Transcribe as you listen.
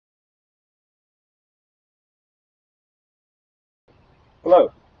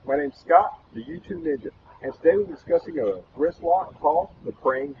Hello, my name's Scott, the YouTube Ninja, and today we're discussing a wrist lock called the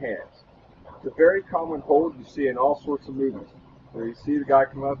praying hands. It's a very common hold you see in all sorts of movies, where you see the guy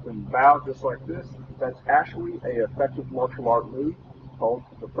come up and bow just like this. That's actually an effective martial art move called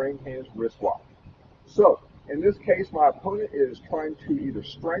the praying hands wrist lock. So, in this case, my opponent is trying to either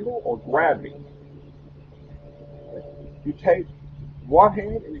strangle or grab me. You take one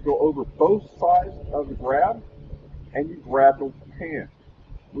hand and you go over both sides of the grab, and you grab the hand.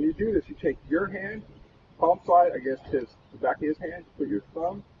 When you do this, you take your hand, palm side against the back of his hand, put your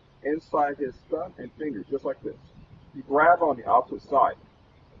thumb inside his thumb and fingers, just like this. You grab on the opposite side.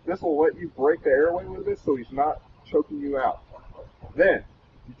 This will let you break the airway with this so he's not choking you out. Then,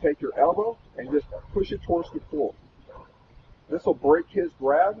 you take your elbow and just push it towards the floor. This will break his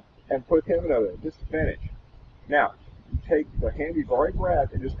grab and put him at a disadvantage. Now, you take the hand you've already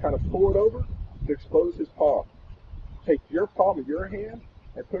grabbed and just kind of pull it over to expose his palm. Take your palm of your hand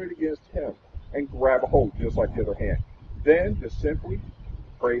and put it against him and grab a hold just like the other hand. Then just simply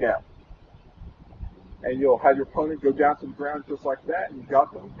pray down. And you'll have your opponent go down to the ground just like that, and you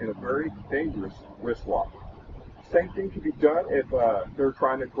got them in a very dangerous wrist lock. Same thing can be done if they're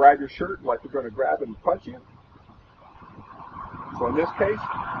trying to grab your shirt like they're going to grab and punch you. So in this case,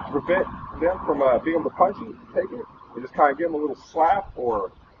 to prevent them from being able to punch you, take it and just kind of give them a little slap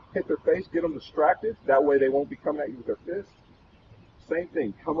or hit their face, get them distracted. That way they won't be coming at you with their fists. Same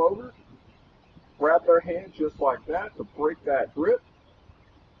thing, come over, grab their hand just like that to break that grip,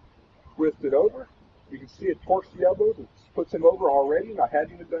 twist it over. You can see it torques the elbows, it puts him over already, not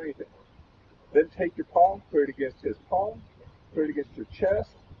having to do anything. Then take your palm, put it against his palm, put it against your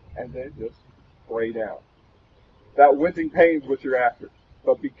chest, and then just spray down. That wincing pain is what you're after.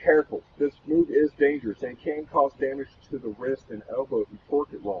 But be careful. This move is dangerous and can cause damage to the wrist and elbow if you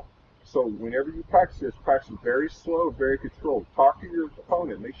torque it wrong. So whenever you practice this, practice very slow, very controlled. Talk to your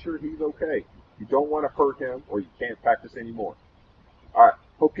opponent. Make sure he's okay. You don't want to hurt him or you can't practice anymore. All right.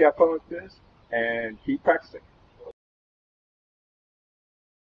 Hope you have fun with this and keep practicing.